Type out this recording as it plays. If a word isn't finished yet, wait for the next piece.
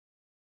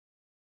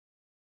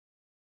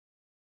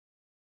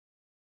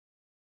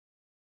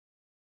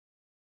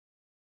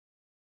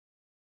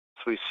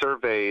So we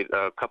surveyed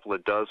a couple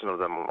of dozen of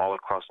them all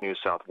across New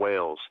South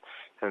Wales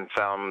and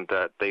found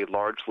that they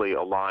largely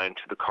align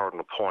to the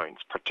cardinal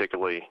points,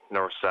 particularly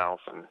north-south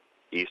and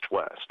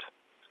east-west.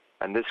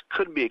 And this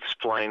could be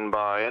explained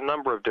by a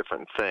number of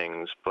different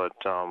things, but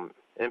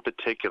in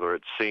particular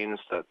it seems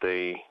that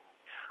they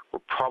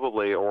were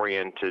probably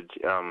oriented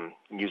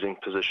using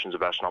positions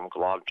of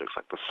astronomical objects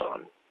like the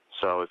sun.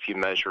 So if you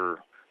measure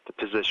the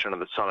position of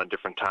the sun at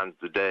different times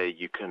of the day,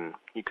 you can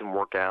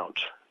work out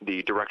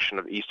the direction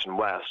of east and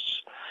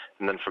west,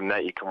 and then from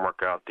that you can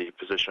work out the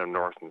position of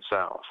north and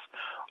south.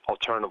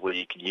 Alternatively,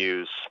 you can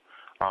use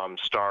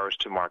stars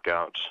to mark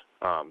out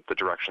the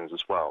directions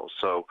as well.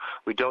 So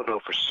we don't know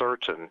for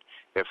certain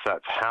if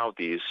that's how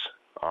these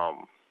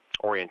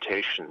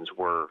orientations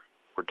were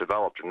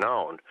developed or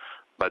known,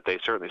 but they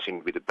certainly seem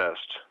to be the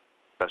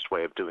best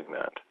way of doing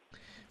that.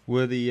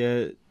 Were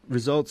the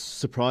results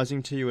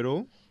surprising to you at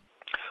all?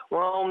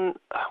 Well,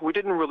 we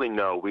didn't really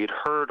know. We'd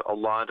heard a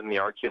lot in the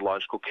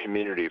archaeological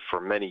community for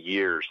many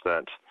years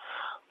that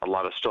a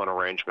lot of stone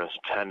arrangements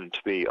tended to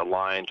be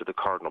aligned to the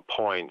cardinal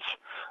points,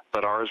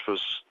 but ours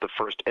was the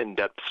first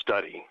in-depth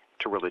study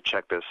to really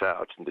check this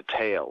out in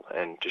detail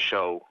and to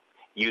show,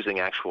 using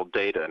actual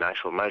data and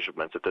actual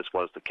measurements, that this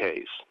was the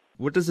case.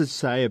 What does it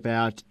say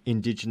about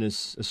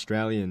Indigenous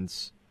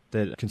Australians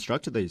that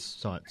constructed these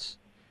sites?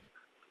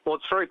 Well,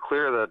 it's very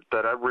clear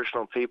that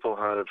Aboriginal people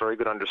had a very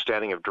good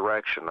understanding of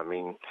direction. I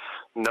mean,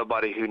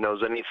 nobody who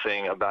knows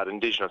anything about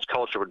Indigenous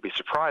culture would be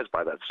surprised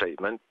by that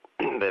statement.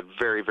 They have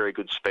very, very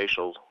good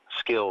spatial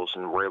skills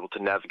and were able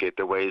to navigate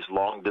their ways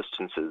long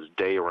distances,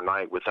 day or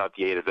night, without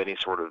the aid of any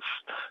sort of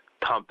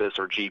compass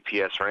or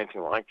GPS or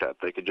anything like that.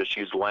 They could just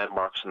use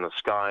landmarks in the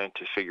sky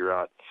to figure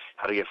out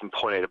how to get from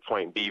point A to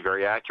point B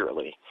very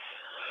accurately.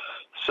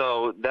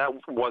 So that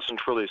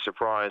wasn't really a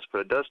surprise, but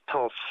it does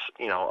tell us,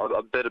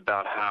 a bit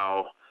about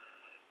how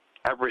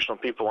Aboriginal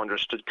people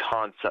understood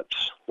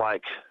concepts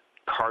like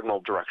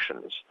cardinal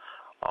directions.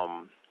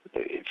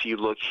 If you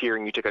look here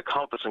and you take a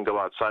compass and go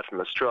outside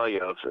from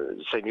Australia,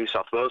 say New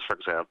South Wales, for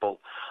example,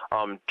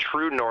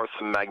 true north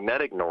and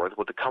magnetic north,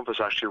 what the compass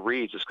actually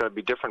reads is going to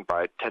be different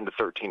by 10 to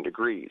 13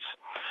 degrees.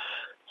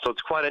 So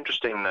it's quite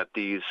interesting that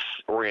these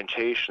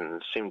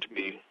orientations seem to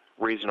be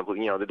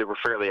reasonably, that they were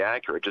fairly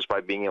accurate just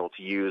by being able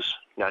to use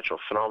natural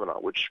phenomena,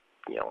 which,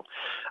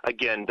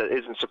 again, that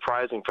isn't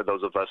surprising for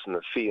those of us in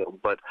the field.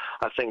 But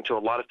I think to a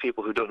lot of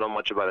people who don't know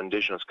much about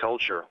Indigenous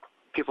culture,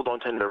 people don't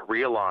tend to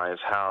realize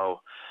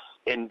how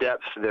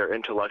in-depth their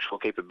intellectual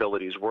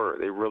capabilities were.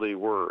 They really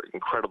were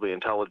incredibly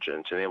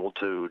intelligent and able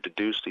to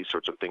deduce these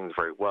sorts of things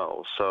very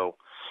well. So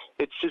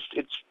it's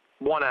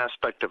one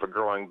aspect of a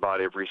growing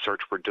body of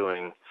research we're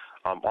doing,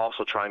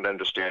 also trying to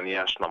understand the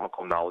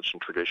astronomical knowledge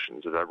and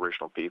traditions of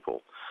Aboriginal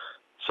people.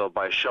 So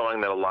by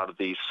showing that a lot of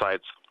these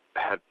sites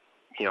had,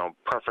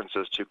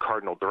 preferences to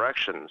cardinal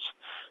directions,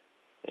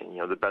 and,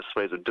 the best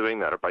ways of doing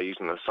that are by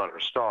using the sun or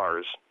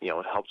stars,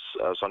 it helps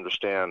us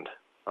understand,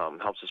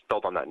 helps us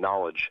build on that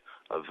knowledge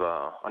of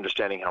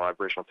understanding how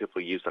Aboriginal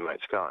people use the night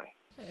sky.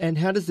 And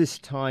how does this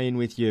tie in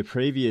with your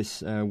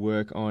previous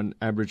work on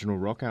Aboriginal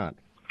rock art?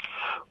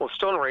 Well,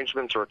 stone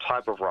arrangements are a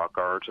type of rock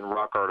art, and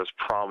rock art is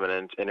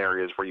prominent in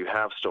areas where you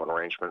have stone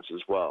arrangements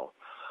as well.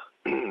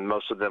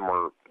 Most of them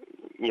are,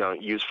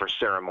 used for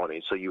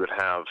ceremony. So you would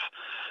have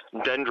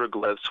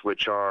dendroglyphs,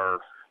 which are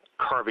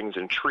carvings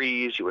in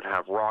trees. You would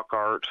have rock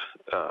art,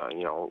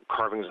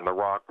 carvings in the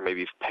rock,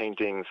 maybe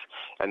paintings,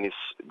 and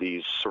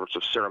these sorts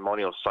of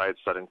ceremonial sites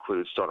that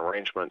include stone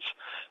arrangements.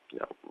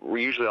 Were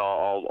usually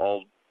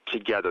all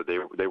together.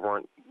 They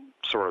weren't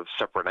sort of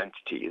separate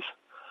entities.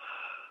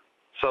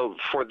 So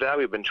for that,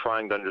 we've been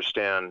trying to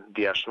understand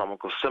the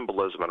astronomical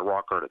symbolism in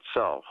rock art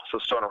itself. So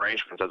stone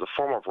arrangements as a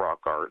form of rock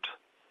art,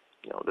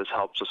 this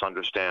helps us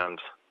understand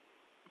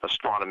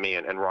astronomy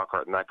and rock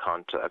art in that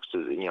context,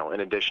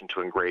 in addition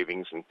to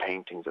engravings and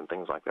paintings and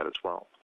things like that as well.